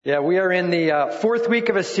Yeah, we are in the fourth week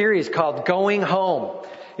of a series called Going Home.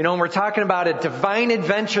 You know, and we're talking about a divine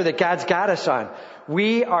adventure that God's got us on.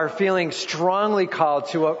 We are feeling strongly called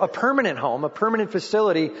to a permanent home, a permanent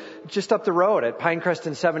facility just up the road at Pinecrest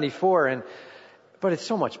and 74. But it's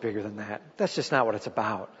so much bigger than that. That's just not what it's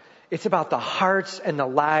about. It's about the hearts and the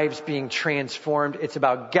lives being transformed. It's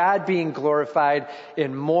about God being glorified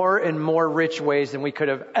in more and more rich ways than we could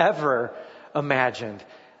have ever imagined.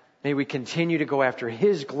 May we continue to go after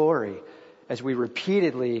His glory as we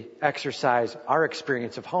repeatedly exercise our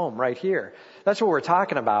experience of home right here. That's what we're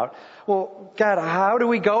talking about. Well, God, how do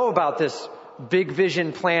we go about this big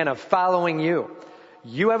vision plan of following You?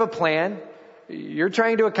 You have a plan. You're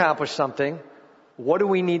trying to accomplish something. What do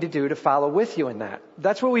we need to do to follow with You in that?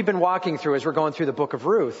 That's what we've been walking through as we're going through the book of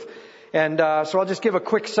Ruth. And so I'll just give a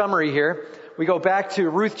quick summary here. We go back to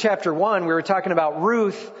Ruth chapter 1. We were talking about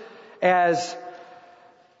Ruth as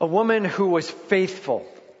a woman who was faithful.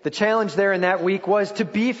 The challenge there in that week was to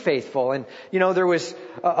be faithful. And, you know, there was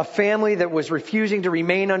a family that was refusing to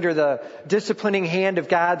remain under the disciplining hand of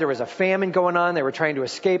God. There was a famine going on. They were trying to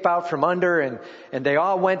escape out from under, and they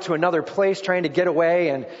all went to another place trying to get away.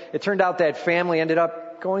 And it turned out that family ended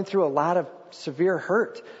up going through a lot of severe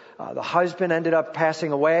hurt. The husband ended up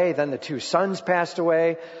passing away. Then the two sons passed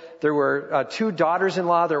away. There were two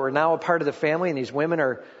daughters-in-law that were now a part of the family, and these women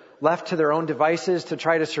are left to their own devices to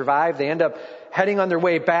try to survive. They end up heading on their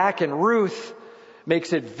way back, and Ruth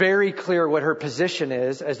makes it very clear what her position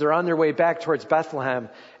is as they're on their way back towards Bethlehem.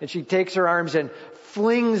 And she takes her arms and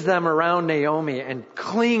flings them around Naomi and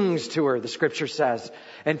clings to her, the scripture says,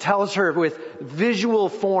 and tells her with visual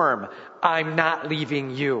form, I'm not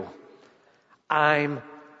leaving you. I'm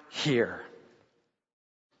here.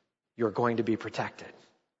 You're going to be protected.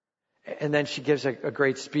 And then she gives a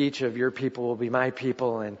great speech of your people will be my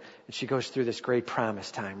people. And she goes through this great promise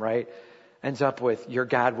time, right? Ends up with your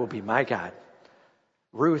God will be my God.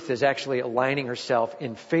 Ruth is actually aligning herself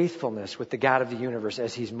in faithfulness with the God of the universe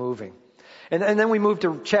as He's moving. And then we move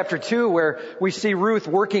to chapter 2 where we see Ruth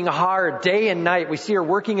working hard day and night. We see her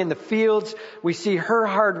working in the fields. We see her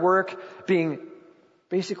hard work being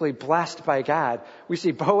basically blessed by God. We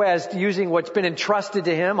see Boaz using what's been entrusted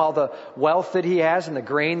to him, all the wealth that he has and the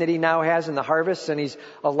grain that he now has in the harvest, and he's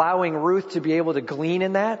allowing Ruth to be able to glean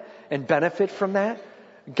in that and benefit from that.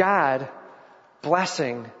 God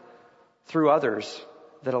blessing through others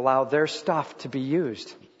that allow their stuff to be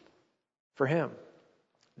used for Him.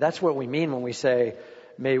 That's what we mean when we say,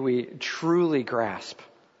 may we truly grasp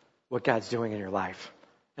what God's doing in your life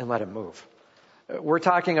and let Him move. We're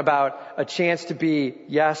talking about a chance to be,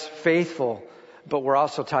 yes, faithful, but we're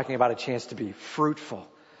also talking about a chance to be fruitful.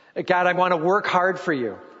 God, I want to work hard for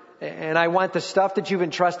You. And I want the stuff that You've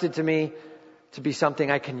entrusted to me to be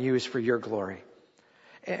something I can use for Your glory.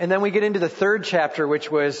 And then we get into the third chapter,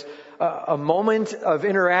 which was a moment of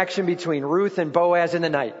interaction between Ruth and Boaz in the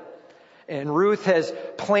night. And Ruth has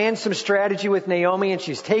planned some strategy with Naomi, and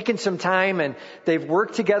she's taken some time, and they've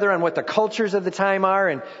worked together on what the cultures of the time are.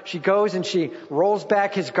 And she goes and she rolls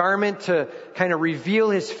back his garment to kind of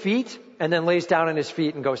reveal his feet, and then lays down on his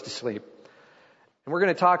feet and goes to sleep. And we're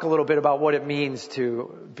going to talk a little bit about what it means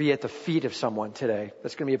to be at the feet of someone today.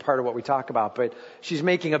 That's going to be a part of what we talk about. But she's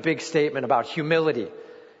making a big statement about humility.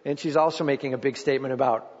 And she's also making a big statement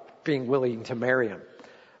about being willing to marry him.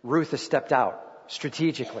 Ruth has stepped out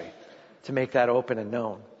strategically to make that open and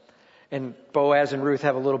known. And Boaz and Ruth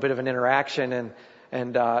have a little bit of an interaction,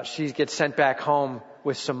 and she gets sent back home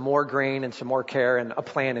with some more grain and some more care and a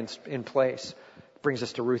plan in place. Brings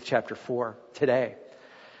us to Ruth chapter 4 today.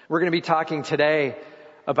 We're going to be talking today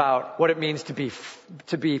about what it means to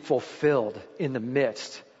be fulfilled in the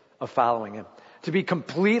midst of following Him. To be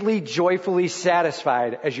completely joyfully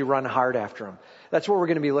satisfied as you run hard after Him. That's what we're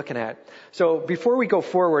going to be looking at. So before we go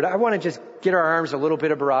forward, I want to just get our arms a little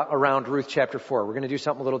bit around Ruth chapter 4. We're going to do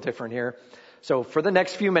something a little different here. So for the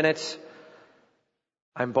next few minutes,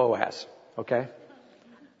 I'm Boaz, okay?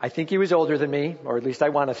 I think he was older than me, or at least I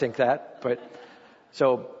want to think that. But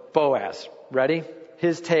so Boaz, ready?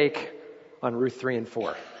 His take on Ruth 3 and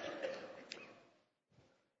 4.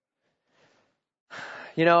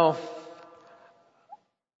 You know,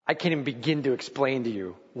 I can't even begin to explain to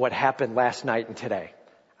you what happened last night and today.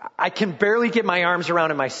 I can barely get my arms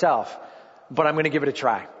around it myself, but I'm going to give it a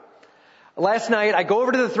try. Last night, I go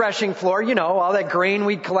over to the threshing floor, you know, all that grain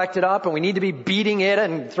we'd collected up, and we need to be beating it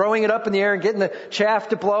and throwing it up in the air and getting the chaff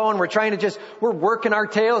to blow, and we're working our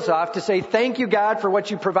tails off to say, thank you, God, for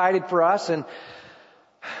what you provided for us. And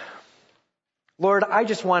Lord, I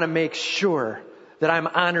just want to make sure that I'm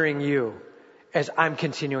honoring You as I'm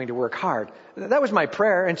continuing to work hard. That was my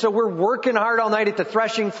prayer. And so we're working hard all night at the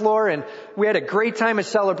threshing floor, and we had a great time of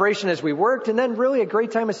celebration as we worked, and then really a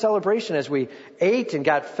great time of celebration as we ate and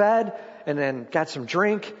got fed and then got some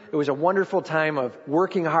drink. It was a wonderful time of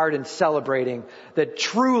working hard and celebrating that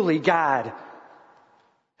truly God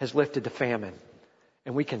has lifted the famine,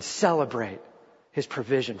 and we can celebrate His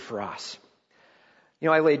provision for us. You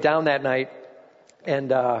know, I laid down that night,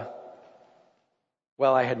 and I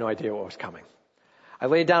had no idea what was coming. I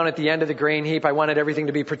laid down at the end of the grain heap. I wanted everything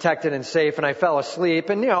to be protected and safe, and I fell asleep.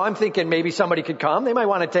 And, I'm thinking maybe somebody could come. They might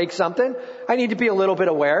want to take something. I need to be a little bit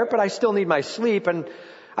aware, but I still need my sleep. And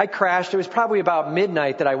I crashed. It was probably about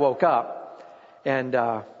midnight that I woke up. And,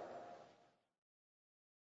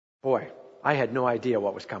 I had no idea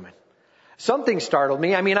what was coming. Something startled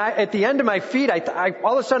me. At the end of my feet, I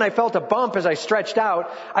all of a sudden I felt a bump as I stretched out.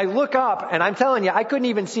 I look up, and I'm telling you, I couldn't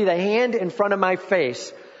even see the hand in front of my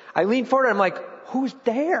face. I leaned forward, and I'm like, who's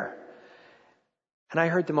there? And I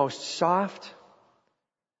heard the most soft,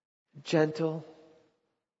 gentle,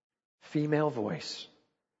 female voice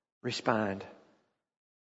respond,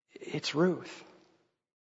 "It's Ruth,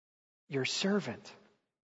 your servant."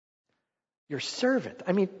 Your servant.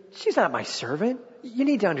 She's not my servant. You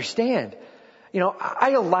need to understand. I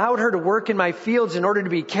allowed her to work in my fields in order to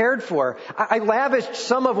be cared for. I lavished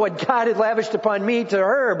some of what God had lavished upon me to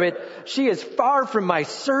her, but she is far from my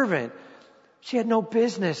servant. She had no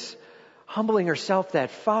business humbling herself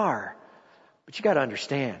that far. But you got to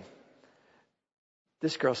understand,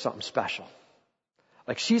 this girl's something special.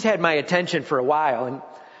 Like, she's had my attention for a while, and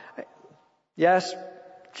yes,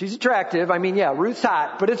 she's attractive. Ruth's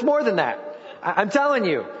hot, but it's more than that. I'm telling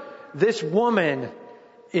you, this woman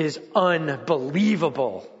is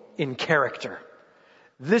unbelievable in character.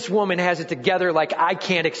 This woman has it together like I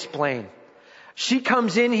can't explain. She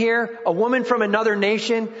comes in here, a woman from another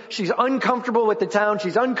nation. She's uncomfortable with the town.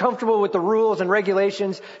 She's uncomfortable with the rules and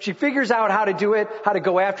regulations. She figures out how to do it, how to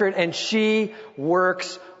go after it, and she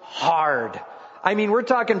works hard. We're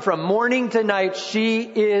talking from morning to night. She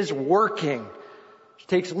is working. She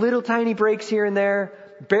takes little tiny breaks here and there,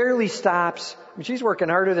 barely stops. She's working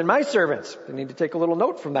harder than my servants. I need to take a little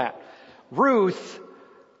note from that. Ruth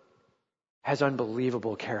has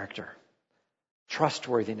unbelievable character,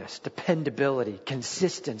 trustworthiness, dependability,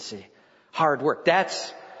 consistency, hard work.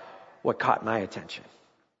 That's what caught my attention.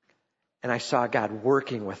 And I saw God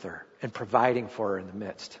working with her and providing for her in the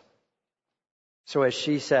midst. So as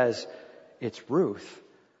she says, "It's Ruth,"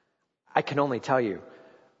 I can only tell you,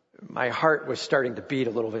 my heart was starting to beat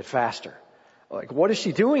a little bit faster. Like, what is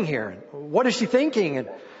she doing here? What is she thinking? And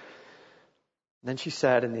then she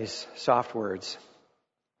said in these soft words,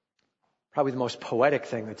 probably the most poetic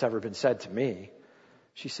thing that's ever been said to me.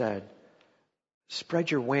 She said,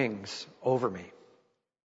 "Spread your wings over me."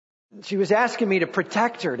 She was asking me to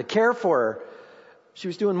protect her, to care for her. She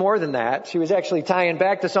was doing more than that. She was actually tying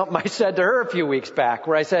back to something I said to her a few weeks back,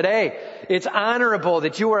 where I said, "Hey, it's honorable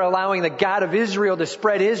that you are allowing the God of Israel to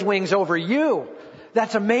spread His wings over you.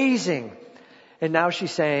 That's amazing." And now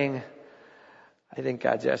she's saying, "I think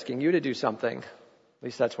God's asking you to do something." At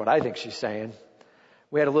least that's what I think she's saying.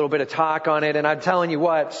 We had a little bit of talk on it, and I'm telling you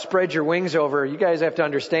what, spread your wings over. You guys have to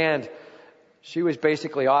understand, she was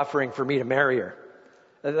basically offering for me to marry her.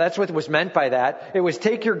 That's what was meant by that. It was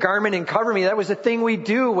take your garment and cover me. That was the thing we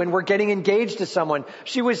do when we're getting engaged to someone.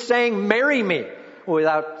 She was saying, "Marry me,"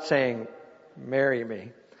 without saying, "Marry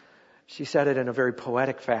me." She said it in a very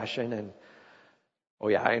poetic fashion, and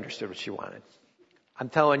I understood what she wanted. I'm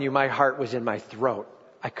telling you, my heart was in my throat.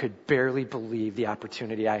 I could barely believe the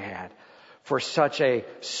opportunity I had for such a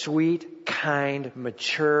sweet, kind,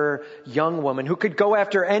 mature young woman who could go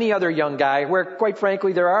after any other young guy, where, quite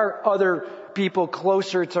frankly, there are other people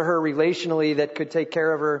closer to her relationally that could take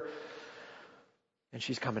care of her. And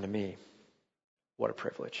she's coming to me. What a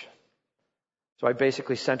privilege. So I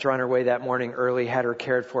basically sent her on her way that morning early, had her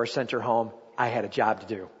cared for, sent her home. I had a job to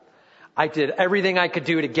do. I did everything I could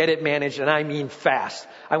do to get it managed, and fast.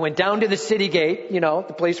 I went down to the city gate,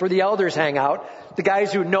 the place where the elders hang out, the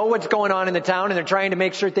guys who know what's going on in the town, and they're trying to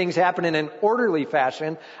make sure things happen in an orderly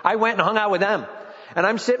fashion. I went and hung out with them. And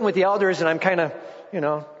I'm sitting with the elders, and I'm kind of,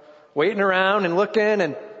 waiting around and looking,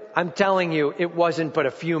 and I'm telling you, it wasn't but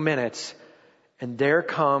a few minutes. And there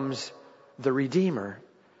comes the Redeemer,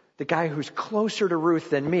 the guy who's closer to Ruth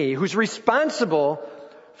than me, who's responsible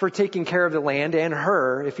for taking care of the land and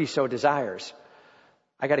her if he so desires.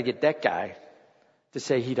 I got to get that guy to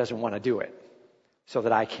say he doesn't want to do it so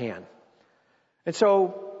that I can. And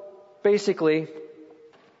so basically,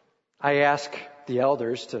 I ask the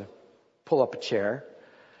elders to pull up a chair,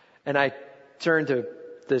 and I turn to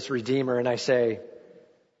this Redeemer and I say,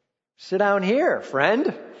 Sit down here, friend.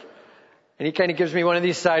 And he kind of gives me one of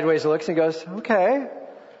these sideways looks and goes, okay.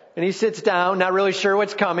 And he sits down, not really sure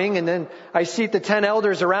what's coming. And then I seat the 10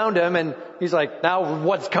 elders around him and he's like, now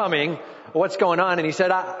what's coming? What's going on? And he said,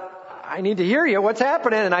 I need to hear you. What's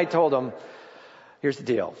happening? And I told him, here's the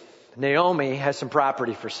deal. Naomi has some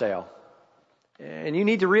property for sale. And you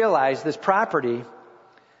need to realize this property,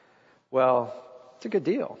 well, it's a good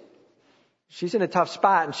deal. She's in a tough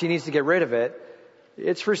spot and she needs to get rid of it.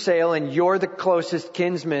 It's for sale and you're the closest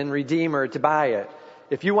kinsman redeemer to buy it.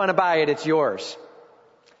 If you want to buy it, it's yours.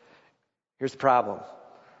 Here's the problem.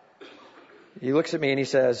 He looks at me and he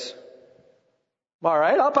says, all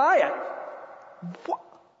right, I'll buy it. What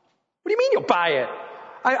do you mean you'll buy it?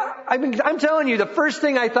 I'm telling you, the first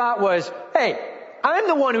thing I thought was, hey, I'm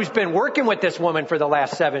the one who's been working with this woman for the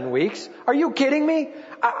last 7 weeks. Are you kidding me?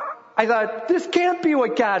 I thought, this can't be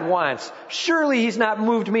what God wants. Surely he's not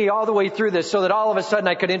moved me all the way through this so that all of a sudden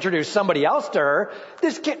I could introduce somebody else to her.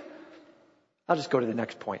 This can't. I'll just go to the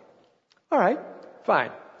next point. All right, fine.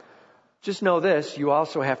 Just know this, you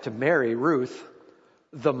also have to marry Ruth,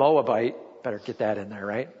 the Moabite. Better get that in there,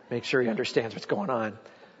 right? Make sure he understands what's going on.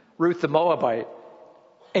 Ruth, the Moabite.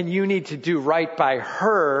 And you need to do right by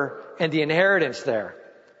her and the inheritance there.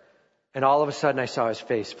 And all of a sudden I saw his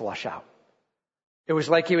face flush out. It was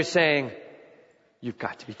like he was saying, you've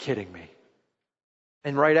got to be kidding me.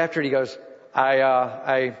 And right after it, he goes,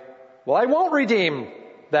 I won't redeem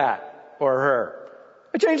that or her.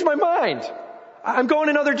 I changed my mind. I'm going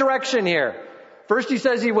another direction here. First he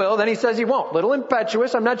says he will, then he says he won't. Little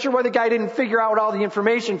impetuous. I'm not sure why the guy didn't figure out all the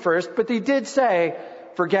information first, but he did say,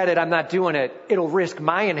 forget it, I'm not doing it. It'll risk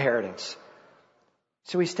my inheritance.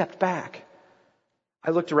 So he stepped back.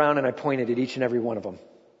 I looked around and I pointed at each and every one of them.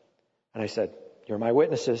 And I said, you're my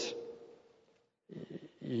witnesses.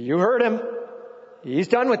 You heard him. He's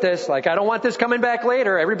done with this. I don't want this coming back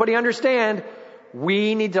later. Everybody understand.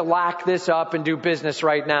 We need to lock this up and do business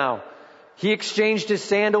right now. He exchanged his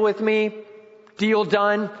sandal with me. Deal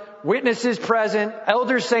done. Witnesses present.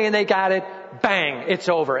 Elders saying they got it. Bang, it's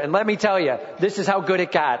over. And let me tell you, this is how good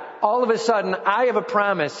it got. All of a sudden, I have a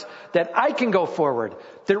promise that I can go forward,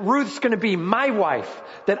 that Ruth's going to be my wife,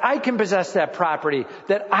 that I can possess that property,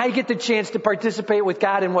 that I get the chance to participate with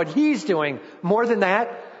God in what he's doing. More than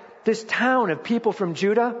that, this town of people from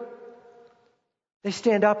Judah, they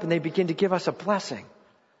stand up and they begin to give us a blessing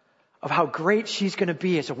of how great she's going to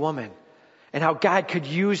be as a woman and how God could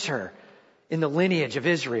use her in the lineage of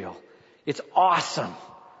Israel. It's awesome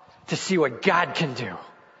to see what God can do.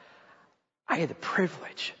 I had the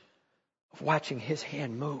privilege of watching his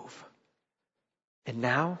hand move. And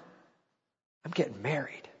now I'm getting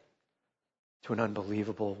married to an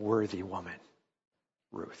unbelievable, worthy woman,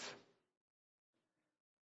 Ruth.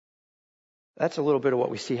 That's a little bit of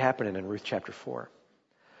what we see happening in Ruth chapter 4.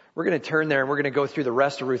 We're going to turn there and we're going to go through the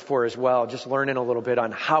rest of Ruth 4 as well, just learning a little bit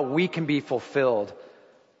on how we can be fulfilled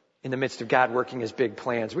in the midst of God working his big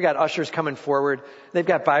plans. We got ushers coming forward. They've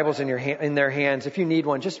got Bibles in their hands. If you need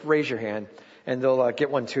one, just raise your hand and they'll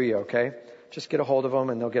get one to you, okay? Just get a hold of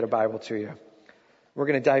them and they'll get a Bible to you. We're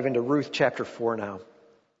going to dive into Ruth chapter 4 now.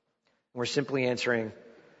 We're simply answering,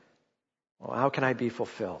 well, how can I be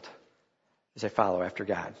fulfilled as I follow after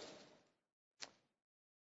God?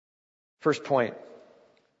 First point,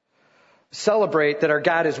 celebrate that our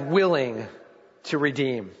God is willing to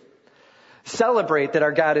redeem. Celebrate that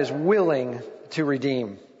our God is willing to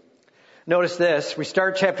redeem. Notice this. We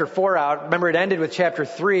start chapter 4 out. Remember, it ended with chapter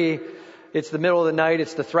 3. It's the middle of the night.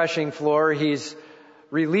 It's the threshing floor. He's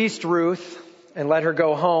released Ruth and let her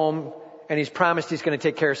go home, and he's promised he's going to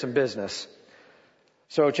take care of some business.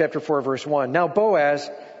 So chapter 4, verse 1. Now Boaz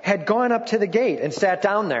had gone up to the gate and sat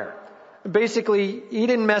down there. Basically, he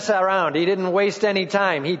didn't mess around. He didn't waste any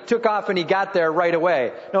time. He took off and he got there right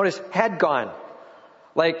away. Notice, had gone.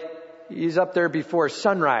 He's up there before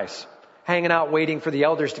sunrise, hanging out, waiting for the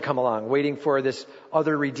elders to come along, waiting for this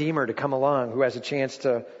other redeemer to come along who has a chance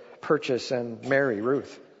to purchase and marry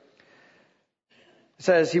Ruth. It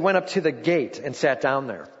says he went up to the gate and sat down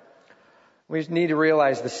there. We need to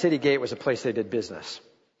realize the city gate was a place they did business.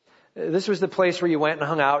 This was the place where you went and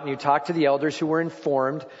hung out and you talked to the elders who were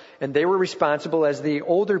informed, and they were responsible as the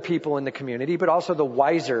older people in the community, but also the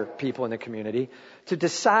wiser people in the community, to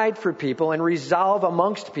decide for people and resolve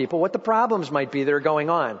amongst people what the problems might be that are going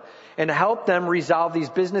on, and help them resolve these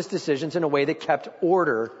business decisions in a way that kept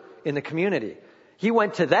order in the community. He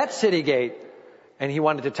went to that city gate and he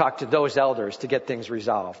wanted to talk to those elders to get things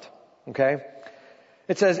resolved. Okay?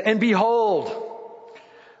 It says, and behold.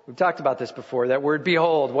 We've talked about this before, that word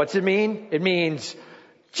behold. What's it mean? It means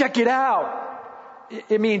check it out.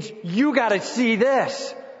 It means you got to see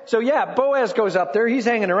this. So yeah, Boaz goes up there. He's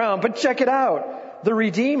hanging around. But check it out. The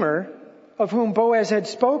Redeemer of whom Boaz had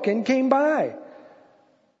spoken came by.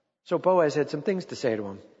 So Boaz had some things to say to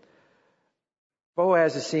him.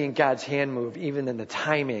 Boaz is seeing God's hand move even in the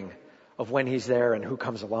timing of when he's there and who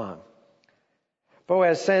comes along.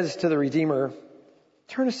 Boaz says to the Redeemer,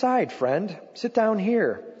 "Turn aside, friend. Sit down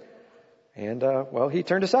here." And, he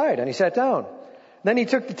turned aside and he sat down. Then he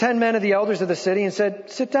took the 10 men of the elders of the city and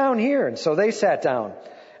said, "Sit down here." And so they sat down.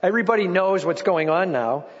 Everybody knows what's going on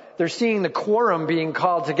now. They're seeing the quorum being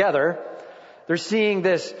called together. They're seeing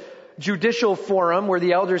this judicial forum where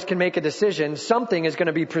the elders can make a decision. Something is going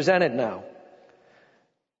to be presented now.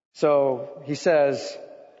 So he says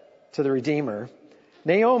to the Redeemer,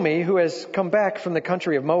 "Naomi, who has come back from the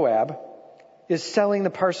country of Moab, is selling the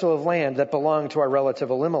parcel of land that belonged to our relative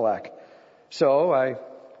Elimelech. So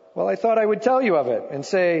I thought I would tell you of it and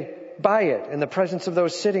say, buy it in the presence of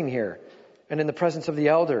those sitting here and in the presence of the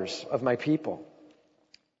elders of my people.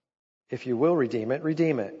 If you will redeem it,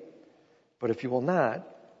 redeem it. But if you will not,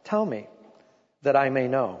 tell me, that I may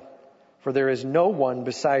know. For there is no one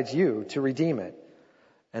besides you to redeem it,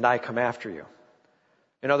 and I come after you."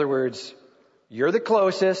 In other words, you're the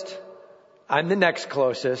closest, I'm the next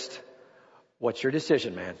closest. What's your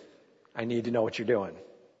decision, man? I need to know what you're doing.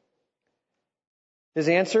 His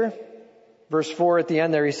answer, verse 4 at the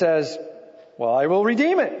end there, he says, "Well, I will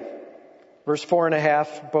redeem it." Verse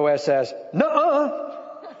 4.5, Boaz says, "Nuh-uh."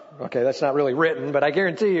 Okay, that's not really written, but I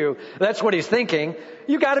guarantee you that's what he's thinking.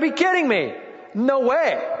 You got to be kidding me. No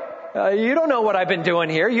way. You don't know what I've been doing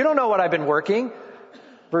here. You don't know what I've been working.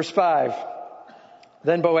 Verse 5,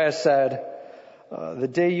 then Boaz said, "The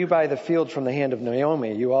day you buy the field from the hand of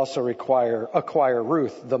Naomi, you also acquire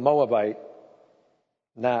Ruth, the Moabite,"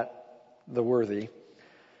 not the worthy,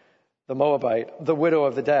 "the Moabite, the widow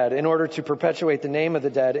of the dead, in order to perpetuate the name of the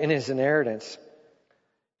dead in his inheritance."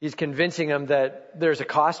 He's convincing him that there's a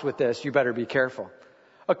cost with this. You better be careful.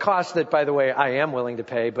 A cost that, by the way, I am willing to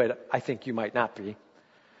pay, but I think you might not be.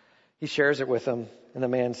 He shares it with him, and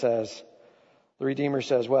the Redeemer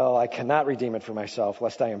says, "Well, I cannot redeem it for myself,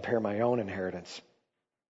 lest I impair my own inheritance."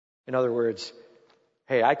 In other words,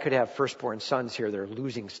 hey, I could have firstborn sons here that are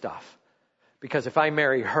losing stuff. Because if I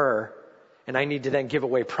marry her, and I need to then give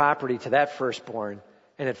away property to that firstborn,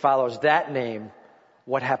 and it follows that name,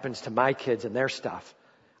 what happens to my kids and their stuff?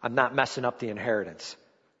 I'm not messing up the inheritance.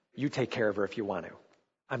 You take care of her if you want to.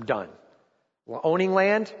 I'm done. Well, owning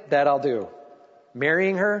land, that I'll do.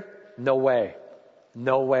 Marrying her, no way.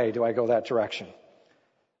 No way do I go that direction.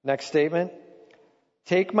 Next statement.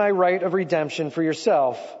 "Take my right of redemption for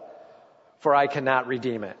yourself, for I cannot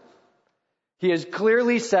redeem it." He has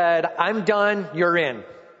clearly said, I'm done, you're in.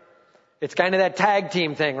 It's kind of that tag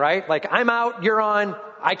team thing, right? Like, I'm out, you're on,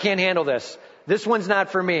 I can't handle this. This one's not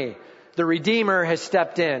for me. The Redeemer has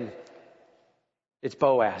stepped in. It's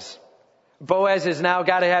Boaz. Boaz has now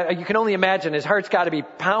got to have, you can only imagine, his heart's got to be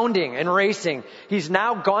pounding and racing. He's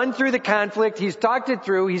now gone through the conflict. He's talked it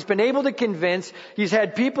through. He's been able to convince. He's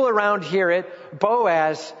had people around hear it.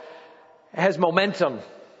 Boaz has momentum.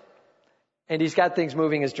 And he's got things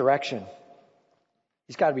moving his direction.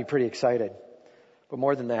 He's got to be pretty excited. But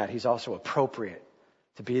more than that, he's also appropriate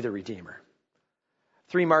to be the Redeemer.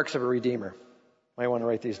 3 marks of a Redeemer. Might want to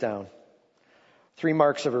write these down. 3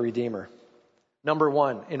 marks of a Redeemer. Number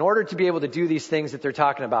 1, in order to be able to do these things that they're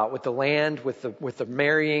talking about with the land, with the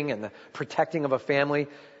marrying and the protecting of a family,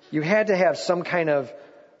 you had to have some kind of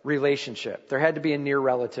relationship. There had to be a near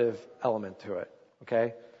relative element to it.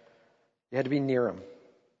 Okay? You had to be near them.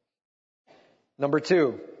 Number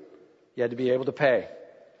 2, you had to be able to pay.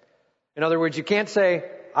 In other words, you can't say,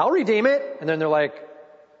 I'll redeem it. And then they're like,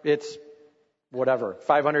 it's whatever,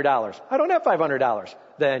 $500. I don't have $500.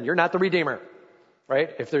 Then you're not the Redeemer. Right?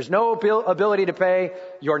 If there's no ability to pay,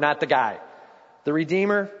 you're not the guy. The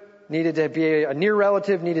Redeemer needed to be a near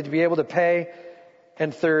relative, needed to be able to pay.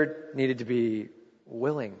 And third, needed to be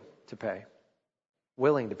willing to pay.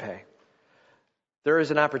 Willing to pay. There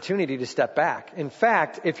is an opportunity to step back. In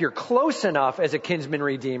fact, if you're close enough as a kinsman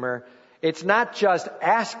redeemer, it's not just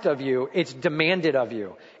asked of you, it's demanded of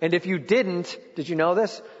you. And if you didn't, did you know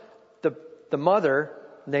this? The mother,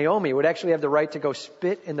 Naomi, would actually have the right to go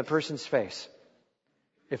spit in the person's face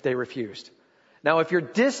if they refused. Now, if you're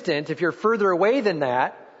distant, if you're further away than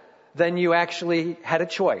that, then you actually had a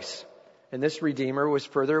choice. And this Redeemer was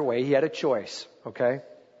further away. He had a choice. Okay?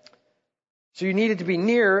 So you needed to be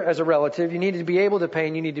near as a relative. You needed to be able to pay,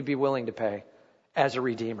 and you needed to be willing to pay as a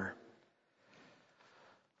Redeemer.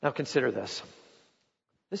 Now consider this.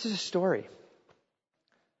 This is a story.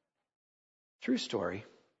 True story.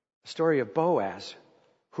 A story of Boaz,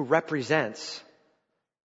 who represents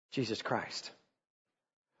Jesus Christ.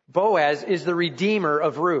 Boaz is the redeemer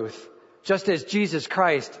of Ruth, just as Jesus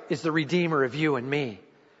Christ is the redeemer of you and me.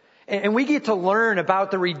 And we get to learn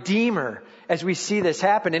about the redeemer as we see this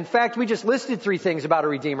happen. In fact, we just listed 3 things about a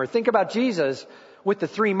redeemer. Think about Jesus with the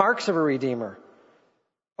 3 marks of a redeemer.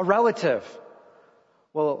 A relative.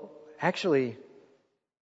 Well, actually,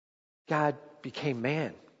 God became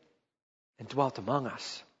man and dwelt among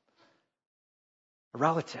us. A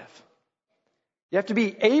relative. You have to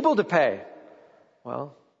be able to pay.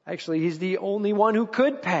 Well, actually, he's the only one who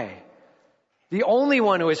could pay. The only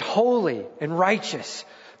one who is holy and righteous.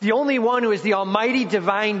 The only one who is the almighty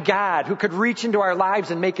divine God who could reach into our lives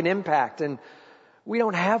and make an impact. And we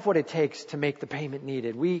don't have what it takes to make the payment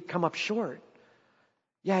needed. We come up short.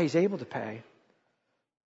 Yeah, he's able to pay,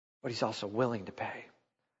 but he's also willing to pay.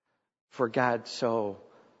 For God so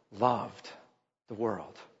loved the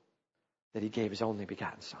world that he gave his only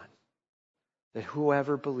begotten Son, that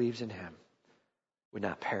whoever believes in him would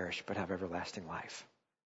not perish but have everlasting life.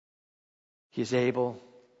 He is able,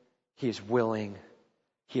 he is willing,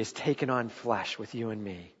 he has taken on flesh with you and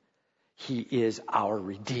me. He is our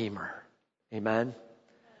Redeemer. Amen?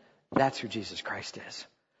 That's who Jesus Christ is.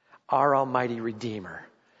 Our almighty Redeemer.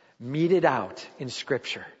 Meted out in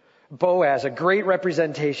Scripture. Boaz, a great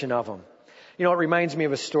representation of him. You know, it reminds me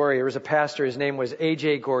of a story. There was a pastor, his name was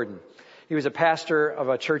A.J. Gordon. He was a pastor of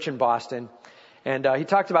a church in Boston. And he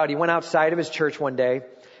talked about, he went outside of his church one day,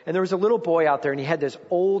 and there was a little boy out there, and he had this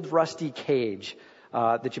old rusty cage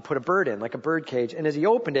that you put a bird in, like a bird cage. And as he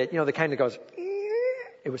opened it, you know, the kind that goes,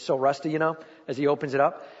 it was so rusty, you know, as he opens it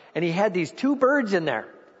up. And he had these 2 birds in there,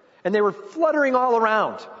 and they were fluttering all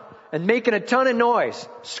around and making a ton of noise,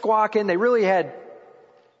 squawking. They really had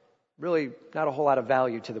not a whole lot of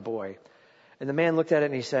value to the boy. And the man looked at it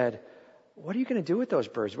and he said, "What are you going to do with those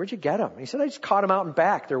birds? Where'd you get them?" And he said, "I just caught them out and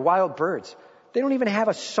back. They're wild birds. They don't even have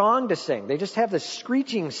a song to sing. They just have this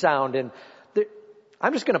screeching sound, and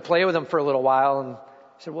I'm just going to play with them for a little while." And I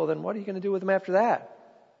said, "Well, then what are you going to do with them after that?"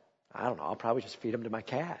 "I don't know. I'll probably just feed them to my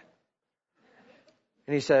cat."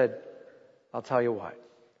 And he said, "I'll tell you what.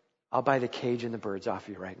 I'll buy the cage and the birds off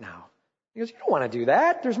you right now." He goes, "You don't want to do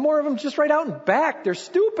that. There's more of them just right out in back. They're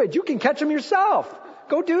stupid. You can catch them yourself.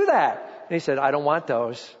 Go do that." And he said, "I don't want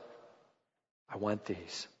those. I want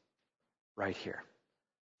these right here."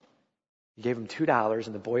 He gave him $2,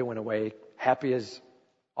 and the boy went away happy as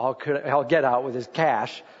all get out with his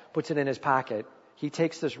cash, puts it in his pocket. He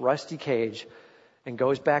takes this rusty cage and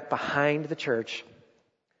goes back behind the church,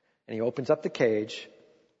 and he opens up the cage,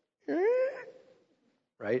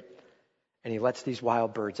 right? And he lets these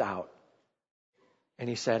wild birds out. And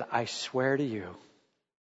he said, "I swear to you,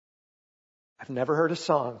 I've never heard a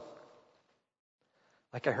song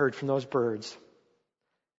like I heard from those birds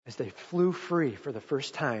as they flew free for the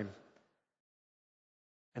first time,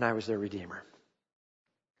 and I was their Redeemer."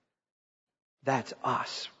 That's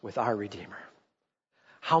us with our Redeemer.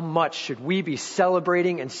 How much should we be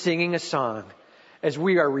celebrating and singing a song as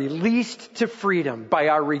we are released to freedom by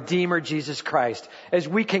our Redeemer, Jesus Christ, as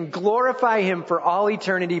we can glorify him for all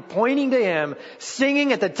eternity, pointing to him,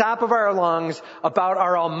 singing at the top of our lungs about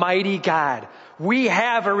our almighty God. We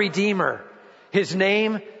have a Redeemer. His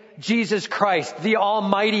name, Jesus Christ, the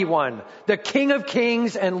Almighty One, the King of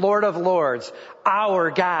Kings and Lord of Lords,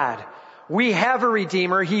 our God. We have a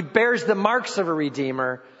Redeemer. He bears the marks of a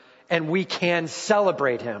Redeemer, and we can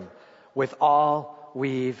celebrate him with all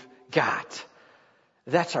we've got.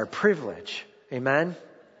 That's our privilege. Amen?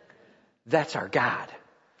 That's our God.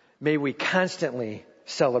 May we constantly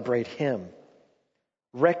celebrate him.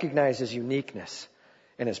 Recognize his uniqueness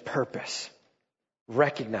and his purpose.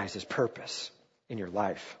 Recognize his purpose in your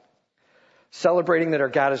life. Celebrating that our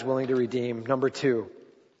God is willing to redeem. Number 2,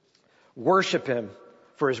 worship him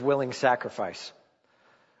for his willing sacrifice.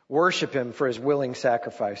 Worship him for his willing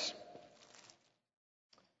sacrifice.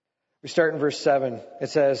 We start in verse 7. It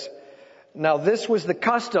says, "Now this was the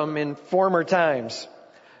custom in former times."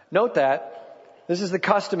 Note that. This is the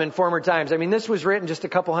custom in former times. I mean, this was written just a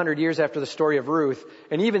couple hundred years after the story of Ruth.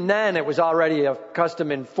 And even then, it was already a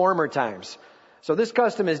custom in former times. So this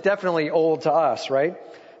custom is definitely old to us, right?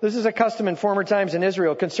 This is a custom in former times in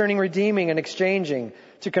Israel concerning redeeming and exchanging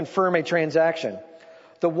to confirm a transaction.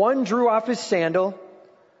 The one drew off his sandal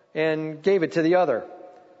and gave it to the other.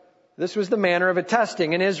 This was the manner of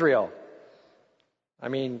attesting in Israel. I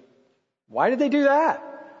mean, why did they do that?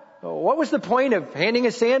 What was the point of handing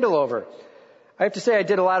a sandal over? I have to say I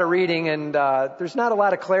did a lot of reading, and there's not a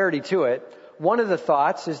lot of clarity to it. One of the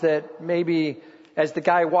thoughts is that maybe as the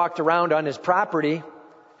guy walked around on his property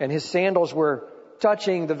and his sandals were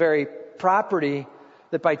touching the very property,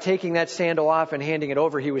 that by taking that sandal off and handing it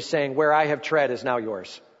over, he was saying, "Where I have tread is now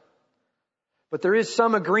yours." But there is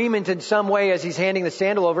some agreement in some way as he's handing the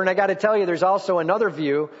sandal over. And I got to tell you, there's also another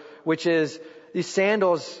view, which is these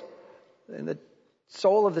sandals and the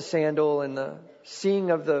sole of the sandal and the seeing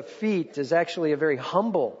of the feet is actually a very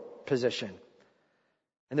humble position.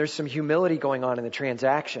 And there's some humility going on in the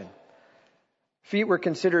transaction. Feet were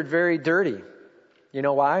considered very dirty. You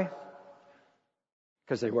know why?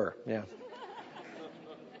 Because they were, yeah.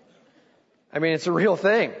 I mean, it's a real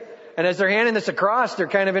thing. And as they're handing this across, they're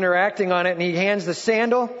kind of interacting on it, and he hands the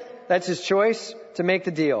sandal. That's his choice to make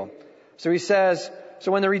the deal. So he says,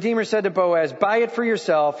 so when the Redeemer said to Boaz, buy it for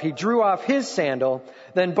yourself, he drew off his sandal.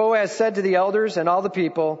 Then Boaz said to the elders and all the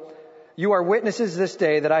people, you are witnesses this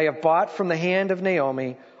day that I have bought from the hand of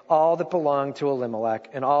Naomi all that belonged to Elimelech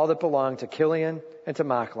and all that belonged to Chilion and to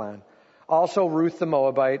Machlon. Also Ruth the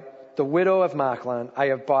Moabite, the widow of Machlon, I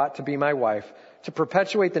have bought to be my wife, to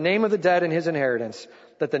perpetuate the name of the dead in his inheritance,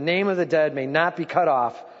 that the name of the dead may not be cut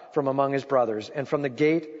off from among his brothers and from the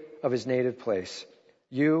gate of his native place.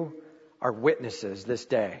 You are witnesses this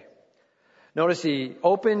day. Notice he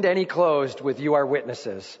opened and he closed with you are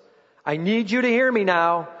witnesses. I need you to hear me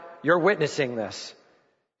now. You're witnessing this.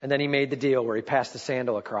 And then he made the deal where he passed the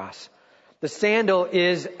sandal across. The sandal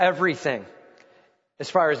is everything as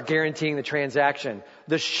far as guaranteeing the transaction.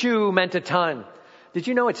 The shoe meant a ton. Did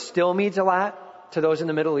you know it still means a lot to those in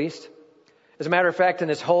the Middle East? As a matter of fact, in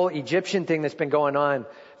this whole Egyptian thing that's been going on,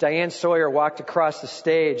 Diane Sawyer walked across the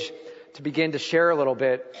stage to begin to share a little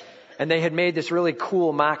bit. And they had made this really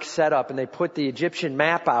cool mock setup, and they put the Egyptian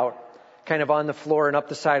map out kind of on the floor and up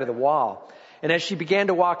the side of the wall. And as she began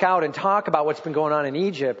to walk out and talk about what's been going on in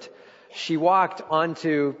Egypt, she walked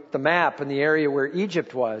onto the map in the area where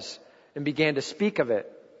Egypt was and began to speak of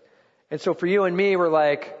it. And so for you and me, we're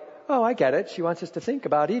like, oh, I get it. She wants us to think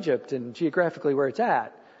about Egypt and geographically where it's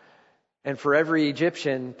at. And for every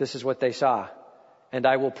Egyptian, this is what they saw. And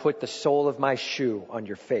I will put the sole of my shoe on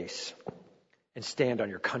your face and stand on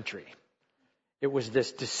your country. It was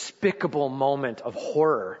this despicable moment of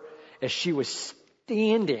horror as she was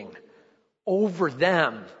standing over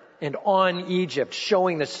them and on Egypt,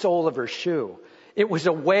 showing the sole of her shoe. It was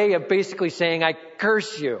a way of basically saying, I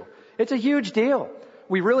curse you. It's a huge deal.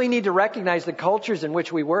 We really need to recognize the cultures in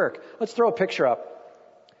which we work. Let's throw a picture up.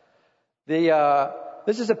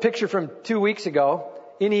 This is a picture from 2 weeks ago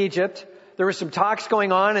in Egypt. There were some talks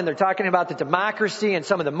going on, and they're talking about the democracy and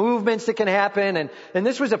some of the movements that can happen. And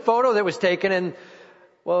this was a photo that was taken, and,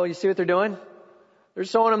 well, you see what they're doing? They're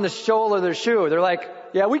showing them the sole of their shoe. They're like,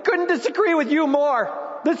 yeah, we couldn't disagree with you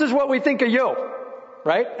more. This is what we think of you.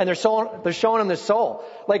 Right? And they're showing them the sole.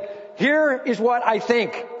 Like, here is what I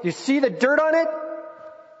think. You see the dirt on it?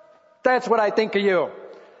 That's what I think of you.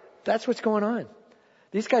 That's what's going on.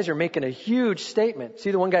 These guys are making a huge statement.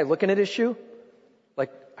 See the one guy looking at his shoe?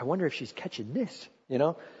 Like, I wonder if she's catching this, you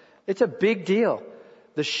know? It's a big deal.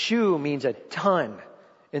 The shoe means a ton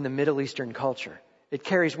in the Middle Eastern culture. It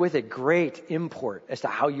carries with it great import as to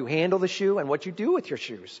how you handle the shoe and what you do with your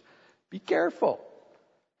shoes. Be careful.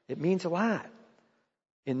 It means a lot.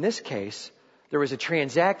 In this case, there was a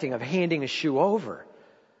transacting of handing a shoe over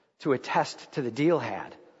to attest to the deal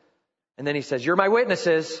had. And then he says, you're my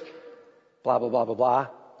witnesses. Blah, blah, blah, blah, blah.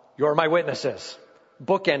 You're my witnesses.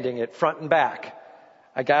 Bookending it front and back.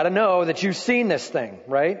 I got to know that you've seen this thing,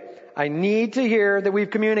 right? I need to hear that we've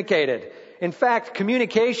communicated. In fact,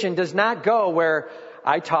 communication does not go where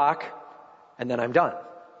I talk and then I'm done.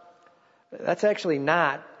 That's actually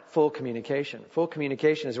not full communication. Full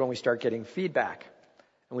communication is when we start getting feedback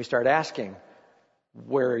and we start asking,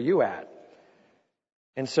 where are you at?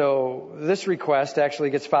 And so this request actually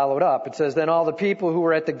gets followed up. It says, then all the people who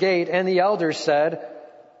were at the gate and the elders said,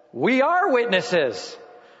 we are witnesses.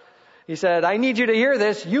 He said, I need you to hear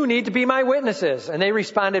this. You need to be my witnesses. And they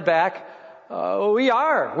responded back, we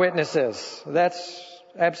are witnesses. That's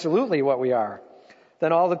absolutely what we are.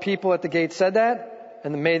 Then all the people at the gate said that,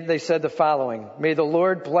 and they said the following, may the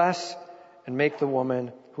Lord bless and make the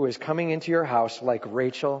woman who is coming into your house like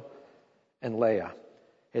Rachel and Leah.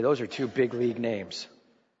 Hey, those are two big league names.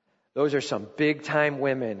 Those are some big time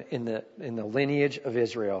women in the lineage of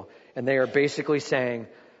Israel. And they are basically saying,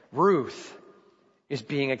 Ruth is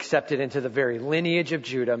being accepted into the very lineage of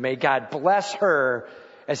Judah. May God bless her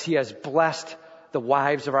as he has blessed the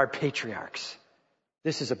wives of our patriarchs.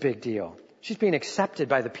 This is a big deal. She's being accepted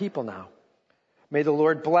by the people now. May the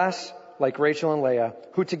Lord bless like Rachel and Leah,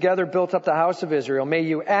 who together built up the house of Israel. May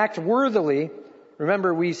you act worthily.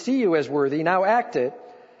 Remember, we see you as worthy. Now act it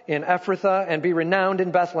in Ephrathah and be renowned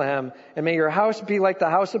in Bethlehem. And may your house be like the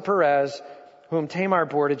house of Perez, whom Tamar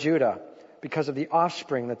bore to Judah, because of the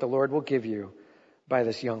offspring that the Lord will give you by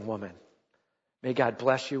this young woman. May God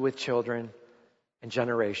bless you with children and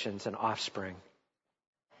generations and offspring.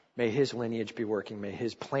 May his lineage be working. May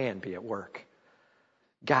his plan be at work.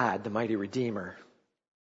 God, the mighty Redeemer,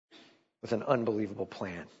 with an unbelievable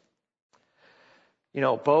plan. You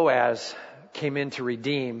know, Boaz came in to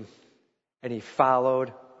redeem, and he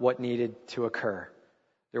followed what needed to occur.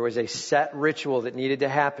 There was a set ritual that needed to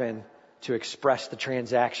happen to express the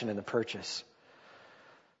transaction and the purchase.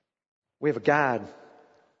 We have a God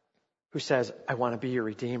who says, I want to be your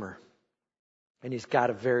Redeemer. And he's got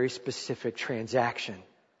a very specific transaction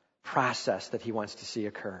process that he wants to see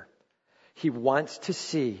occur. He wants to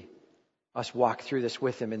see us walk through this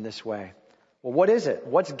with him in this way. Well, what is it?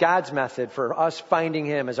 What's God's method for us finding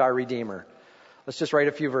him as our Redeemer? Let's just write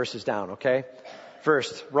a few verses down, okay?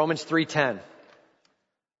 First, Romans 3:10.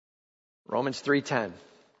 Romans 3:10.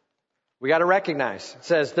 We got to recognize. It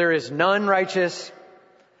says, there is none righteous.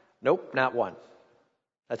 Nope, not one.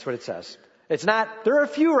 That's what it says. It's not, there are a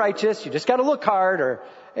few righteous. You just got to look hard. Or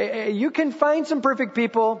you can find some perfect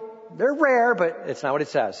people. They're rare, but it's not what it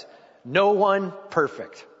says. No one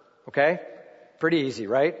perfect. Okay? Pretty easy,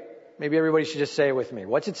 right? Maybe everybody should just say it with me.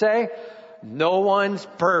 What's it say? No one's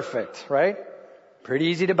perfect, right? Pretty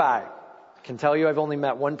easy to buy. I can tell you I've only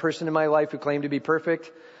met one person in my life who claimed to be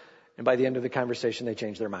perfect. And by the end of the conversation, they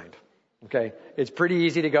changed their mind. Okay? It's pretty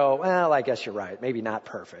easy to go, well, I guess you're right. Maybe not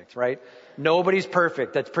perfect, right? Nobody's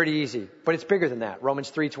perfect. That's pretty easy. But it's bigger than that.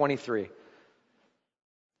 Romans 3:23.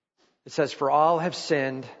 It says, for all have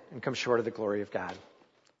sinned and come short of the glory of God.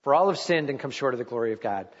 For all have sinned and come short of the glory of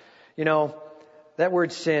God. You know, that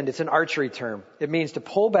word sinned, it's an archery term. It means to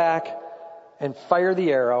pull back and fire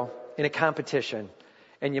the arrow in a competition.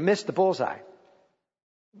 And you missed the bullseye.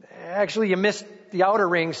 Actually, you missed the outer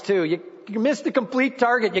rings too. You missed the complete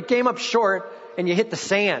target. You came up short and you hit the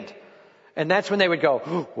sand. And that's when they would go,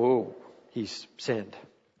 whoa, he's sinned.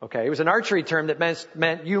 Okay, it was an archery term that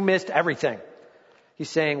meant you missed everything. He's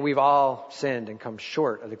saying we've all sinned and come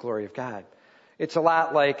short of the glory of God. It's a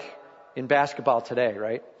lot like in basketball today,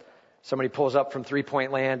 right? Somebody pulls up from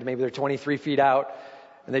three-point land, maybe they're 23 feet out,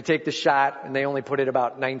 and they take the shot and they only put it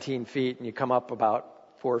about 19 feet, and you come up about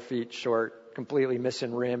 4 feet short, completely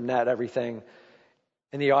missing rim, net, everything.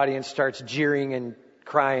 And the audience starts jeering and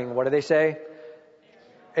crying. What do they say?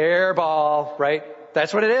 Air ball, right?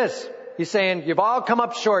 That's what it is. He's saying, you've all come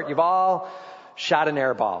up short. You've all shot an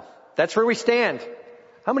air ball. That's where we stand.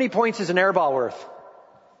 How many points is an air ball worth?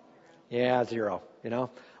 Yeah, 0, you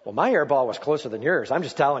know. Well, my air ball was closer than yours. I'm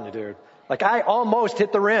just telling you, dude. Like, I almost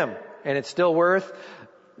hit the rim, and it's still worth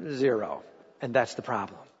 0. And that's the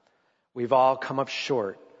problem. We've all come up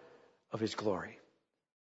short of his glory.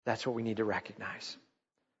 That's what we need to recognize.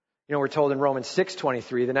 You know, we're told in Romans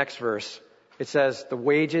 6:23, the next verse, it says, the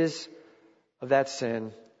wages of that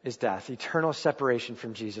sin is death, eternal separation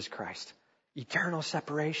from Jesus Christ. Eternal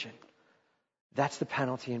separation. That's the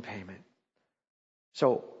penalty and payment.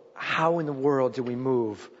 So how in the world do we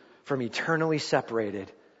move from eternally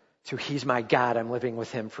separated to he's my God, I'm living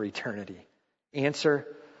with him for eternity? Answer,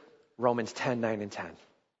 Romans 10:9 and 10.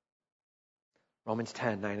 Romans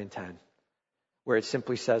 10:9 and 10, where it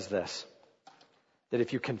simply says this, that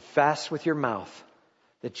if you confess with your mouth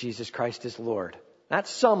that Jesus Christ is Lord, not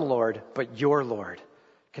some Lord, but your Lord,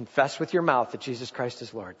 confess with your mouth that Jesus Christ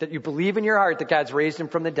is Lord, that you believe in your heart that God's raised him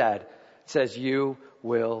from the dead, it says you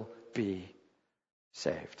will be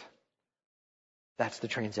saved. That's the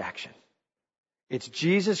transaction. It's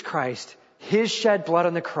Jesus Christ, his shed blood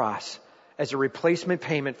on the cross as a replacement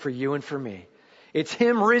payment for you and for me. It's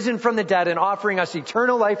him risen from the dead and offering us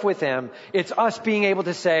eternal life with him. It's us being able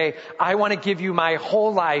to say, I want to give you my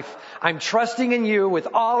whole life. I'm trusting in you with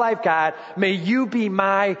all I've got. May you be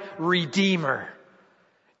my Redeemer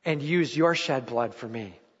and use your shed blood for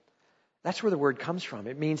me. That's where the word comes from.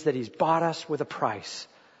 It means that he's bought us with a price.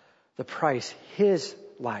 The price, his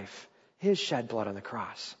life, his shed blood on the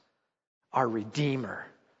cross. Our Redeemer.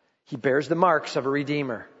 He bears the marks of a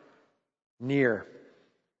Redeemer. Near,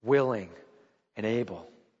 willing, and able.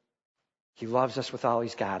 He loves us with all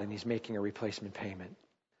he's got, and he's making a replacement payment.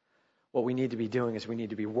 What we need to be doing is we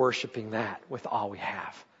need to be worshiping that with all we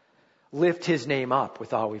have. Lift his name up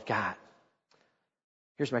with all we've got.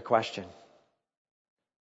 Here's my question.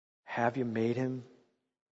 Have you made him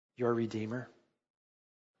your Redeemer?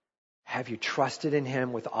 Have you trusted in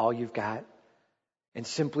him with all you've got and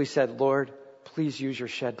simply said, Lord, please use your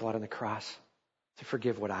shed blood on the cross to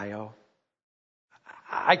forgive what I owe?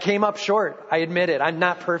 I came up short. I admit it. I'm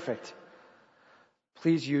not perfect.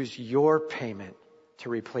 Please use your payment to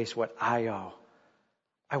replace what I owe.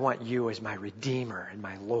 I want you as my Redeemer and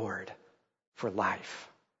my Lord for life.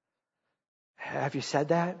 Have you said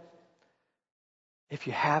that? If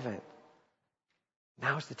you haven't,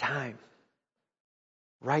 now's the time.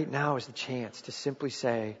 right now is the chance to simply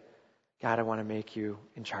say, God, I want to make you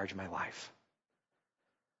in charge of my life.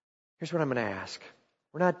 Here's what I'm going to ask.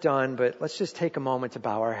 We're not done, but let's just take a moment to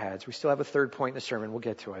bow our heads. We still have a third point in the sermon. We'll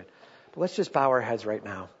get to it. But let's just bow our heads right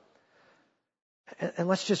now. And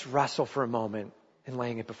let's just wrestle for a moment in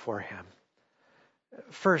laying it before him.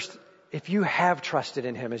 First, if you have trusted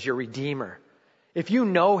in him as your Redeemer, if you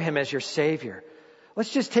know him as your Savior,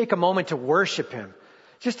 let's just take a moment to worship him.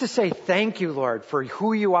 Just to say thank you, Lord, for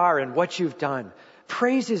who you are and what you've done.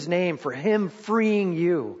 Praise his name for him freeing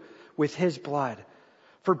you with his blood,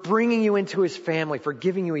 for bringing you into his family, for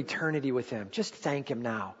giving you eternity with him. Just thank him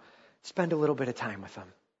now. Spend a little bit of time with him.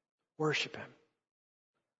 Worship him.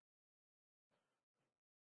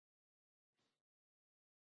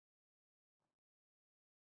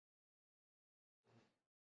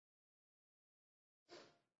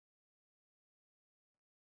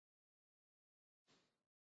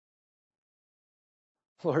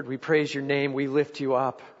 Lord, we praise your name. We lift you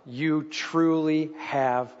up. You truly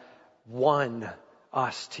have won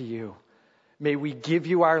us to you. May we give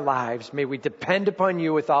you our lives. May we depend upon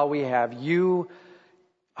you with all we have. You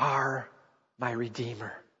are my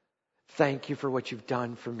Redeemer. Thank you for what you've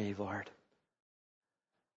done for me, Lord.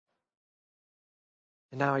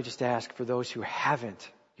 And now I just ask for those who haven't.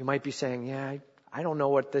 You might be saying, yeah, I don't know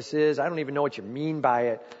what this is. I don't even know what you mean by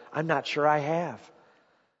it. I'm not sure I have.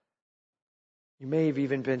 You may have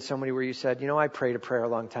even been somebody where you said, I prayed a prayer a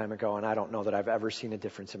long time ago and I don't know that I've ever seen a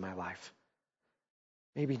difference in my life.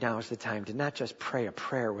 Maybe now is the time to not just pray a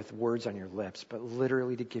prayer with words on your lips, but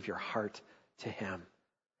literally to give your heart to him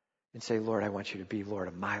and say, Lord, I want you to be Lord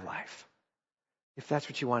of my life. If that's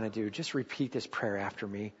what you want to do, just repeat this prayer after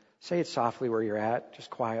me. Say it softly where you're at, just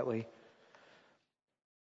quietly.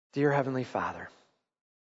 Dear Heavenly Father,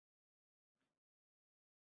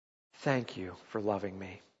 thank you for loving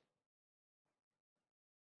me.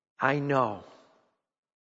 I know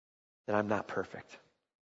that I'm not perfect.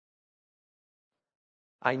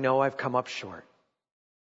 I know I've come up short.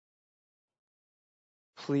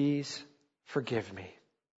 Please forgive me.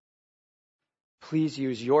 Please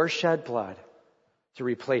use your shed blood to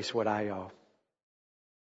replace what I owe.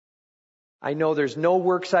 I know there's no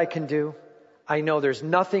works I can do. I know there's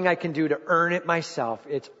nothing I can do to earn it myself.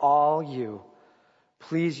 It's all you.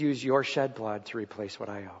 Please use your shed blood to replace what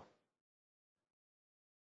I owe.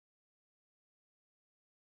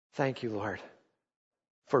 Thank you, Lord,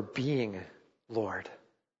 for being Lord.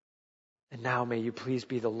 And now may you please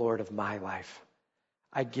be the Lord of my life.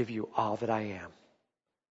 I give you all that I am,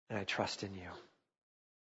 and I trust in you.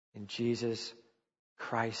 In Jesus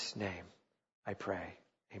Christ's name, I pray.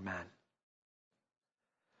 Amen.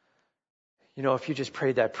 If you just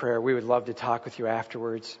prayed that prayer, we would love to talk with you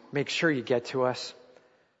afterwards. Make sure you get to us.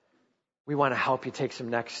 We want to help you take some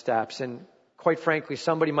next steps. And quite frankly,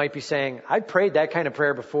 somebody might be saying, I prayed that kind of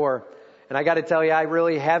prayer before, and I got to tell you, I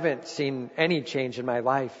really haven't seen any change in my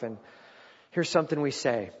life. And here's something we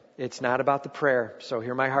say. It's not about the prayer, so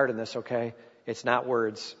hear my heart in this, okay? It's not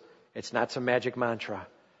words. It's not some magic mantra.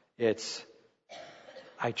 It's,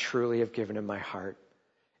 I truly have given him my heart.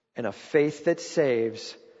 And a faith that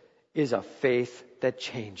saves is a faith that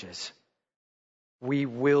changes. We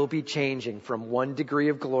will be changing from one degree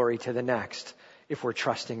of glory to the next if we're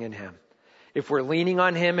trusting in him. If we're leaning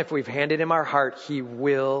on him, if we've handed him our heart, he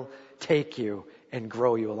will take you and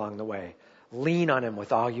grow you along the way. Lean on him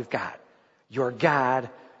with all you've got. Your God,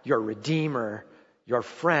 your Redeemer, your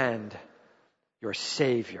friend, your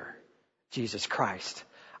Savior, Jesus Christ,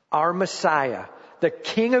 our Messiah, the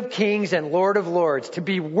King of Kings and Lord of Lords, to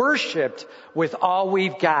be worshiped with all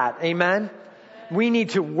we've got. Amen? We need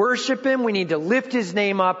to worship him. We need to lift his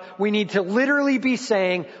name up. We need to literally be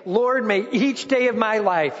saying, Lord, may each day of my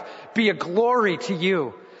life be a glory to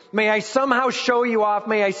you. May I somehow show you off.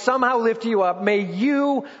 May I somehow lift you up. May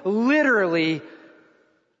you literally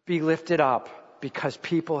be lifted up because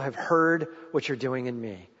people have heard what you're doing in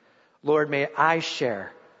me. Lord, may I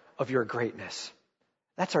share of your greatness.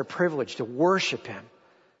 That's our privilege, to worship him,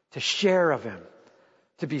 to share of him,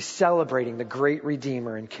 to be celebrating the great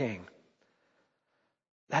Redeemer and King.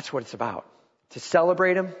 That's what it's about. To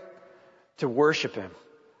celebrate him, to worship him,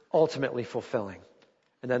 ultimately fulfilling.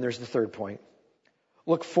 And then there's the third point.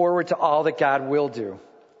 Look forward to all that God will do.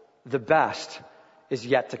 The best is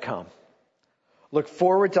yet to come. Look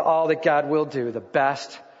forward to all that God will do. The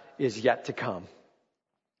best is yet to come.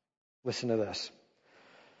 Listen to this.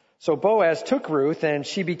 So Boaz took Ruth and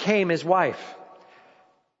she became his wife.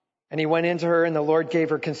 And he went into her and the Lord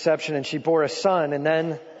gave her conception and she bore a son. And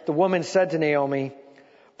then the woman said to Naomi,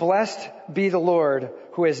 blessed be the Lord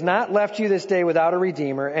who has not left you this day without a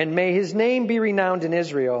redeemer, and may his name be renowned in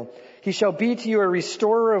Israel. He shall be to you a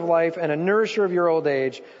restorer of life and a nourisher of your old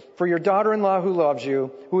age. For your daughter-in-law who loves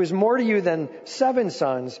you, who is more to you than 7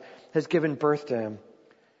 sons, has given birth to him."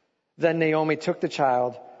 Then Naomi took the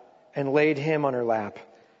child and laid him on her lap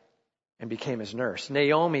and became his nurse.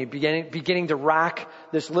 Naomi beginning to rock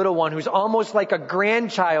this little one who's almost like a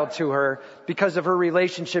grandchild to her because of her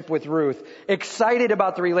relationship with Ruth. Excited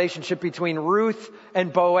about the relationship between Ruth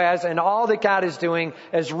and Boaz and all that God is doing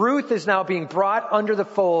as Ruth is now being brought under the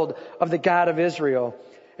fold of the God of Israel.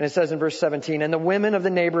 And it says in verse 17, "And the women of the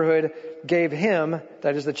neighborhood gave him,"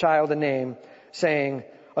 that is the child, a name, saying,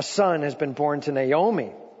 "A son has been born to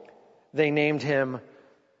Naomi." They named him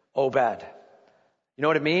Obed. You know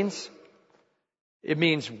what it means? It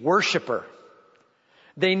means worshiper.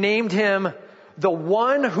 They named him the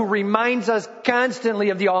one who reminds us constantly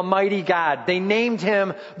of the Almighty God. They named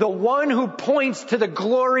him the one who points to the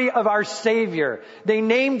glory of our Savior. They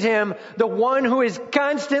named him the one who is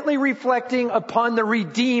constantly reflecting upon the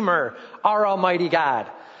Redeemer, our Almighty God.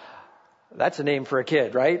 That's a name for a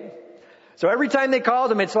kid, right? So every time they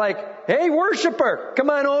called him, it's like, "Hey, worshiper, come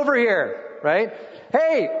on over here," right?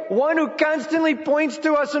 "Hey, one who constantly points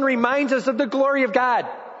to us and reminds us of the glory of God,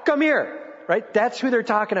 come here," right? That's who they're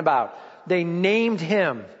talking about. They named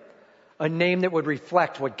him a name that would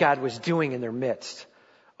reflect what God was doing in their midst.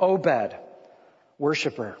 Obed,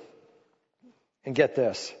 worshiper. And get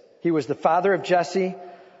this, he was the father of Jesse,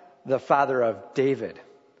 the father of David.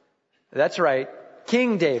 That's right,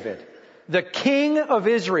 King David. The king of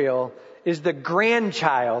Israel is the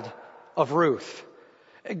grandchild of Ruth.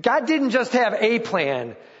 God didn't just have a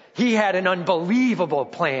plan. He had an unbelievable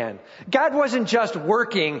plan. God wasn't just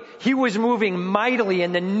working. He was moving mightily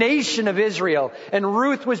in the nation of Israel. And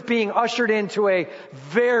Ruth was being ushered into a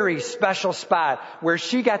very special spot where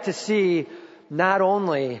she got to see not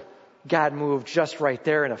only God move just right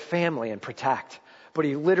there in a family and protect, but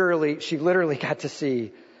she literally got to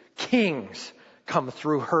see kings come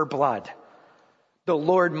through her blood. The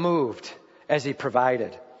Lord moved as he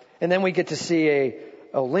provided. And then we get to see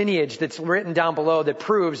a lineage that's written down below that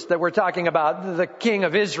proves that we're talking about the king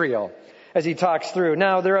of Israel as he talks through.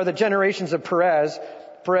 Now there are the generations of Perez.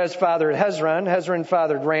 Perez fathered Hezron. Hezron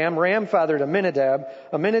fathered Ram. Ram fathered Aminadab.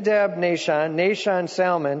 Aminadab Nahshon. Nahshon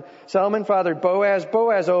Salmon. Salmon fathered Boaz.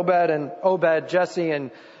 Boaz Obed. And Obed Jesse.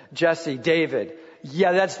 And Jesse David.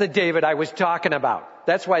 Yeah, that's the David I was talking about.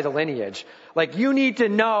 That's why the lineage. Like, you need to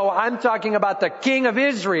know I'm talking about the king of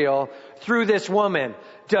Israel through this woman.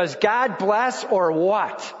 Does God bless or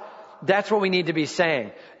what? That's what we need to be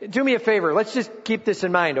saying. Do me a favor. Let's just keep this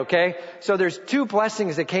in mind, okay? So there's 2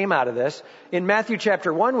 blessings that came out of this. In Matthew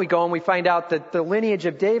chapter 1, we go and we find out that the lineage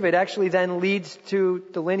of David actually then leads to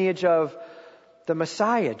the lineage of the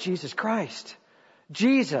Messiah, Jesus Christ.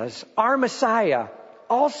 Jesus, our Messiah,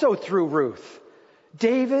 also through Ruth.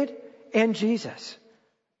 David and Jesus.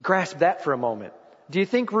 Grasp that for a moment. Do you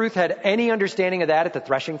think Ruth had any understanding of that at the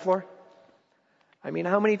threshing floor? I mean,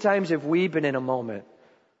 how many times have we been in a moment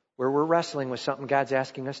where we're wrestling with something God's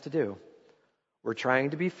asking us to do? We're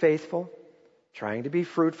trying to be faithful, trying to be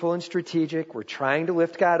fruitful and strategic. We're trying to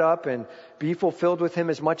lift God up and be fulfilled with him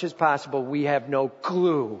as much as possible. We have no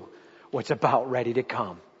clue what's about ready to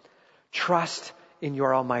come. Trust in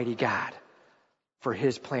your Almighty God for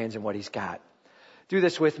his plans and what he's got. Do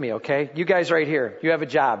this with me, okay? You guys right here, you have a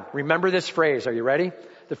job. Remember this phrase. Are you ready?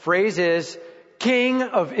 The phrase is King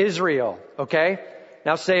of Israel, okay?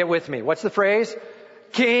 Now say it with me. What's the phrase?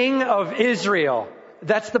 King of Israel.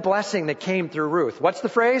 That's the blessing that came through Ruth. What's the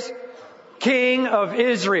phrase? King of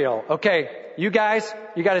Israel. Okay, you guys,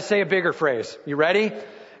 you got to say a bigger phrase. You ready?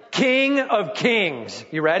 King of Kings.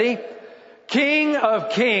 You ready? King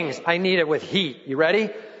of Kings. I need it with heat. You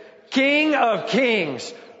ready? King of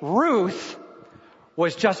Kings. Ruth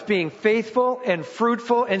was just being faithful and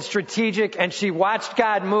fruitful and strategic, and she watched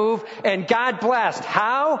God move, and God blessed.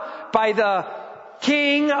 How? By the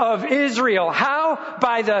King of Israel. How?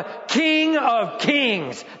 By the King of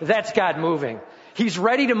Kings. That's God moving. He's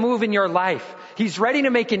ready to move in your life. He's ready to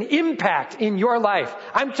make an impact in your life.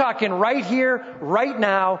 I'm talking right here, right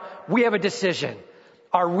now. We have a decision.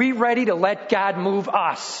 Are we ready to let God move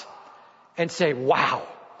us and say, wow,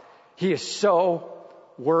 he is so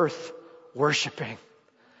worth worshiping.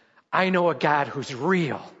 I know a God who's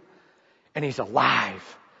real and he's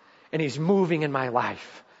alive and he's moving in my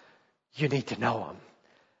life. You need to know him.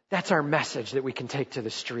 That's our message that we can take to the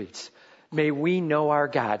streets. May we know our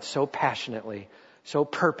God so passionately, so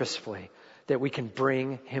purposefully that we can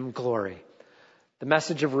bring him glory. The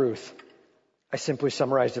message of Ruth, I simply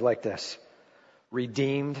summarized it like this.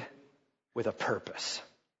 Redeemed with a purpose.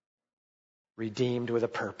 Redeemed with a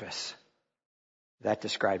purpose. That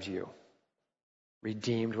describes you.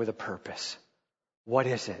 redeemed with a purpose. What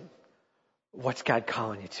is it? What's God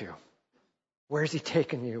calling you to? Where's he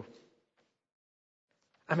taking you?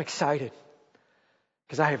 I'm excited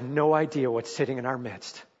because I have no idea what's sitting in our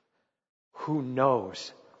midst. Who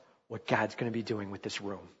knows what God's going to be doing with this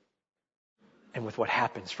room and with what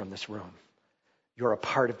happens from this room? You're a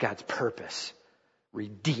part of God's purpose,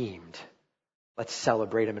 redeemed. Let's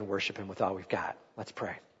celebrate him and worship him with all we've got. Let's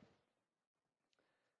pray.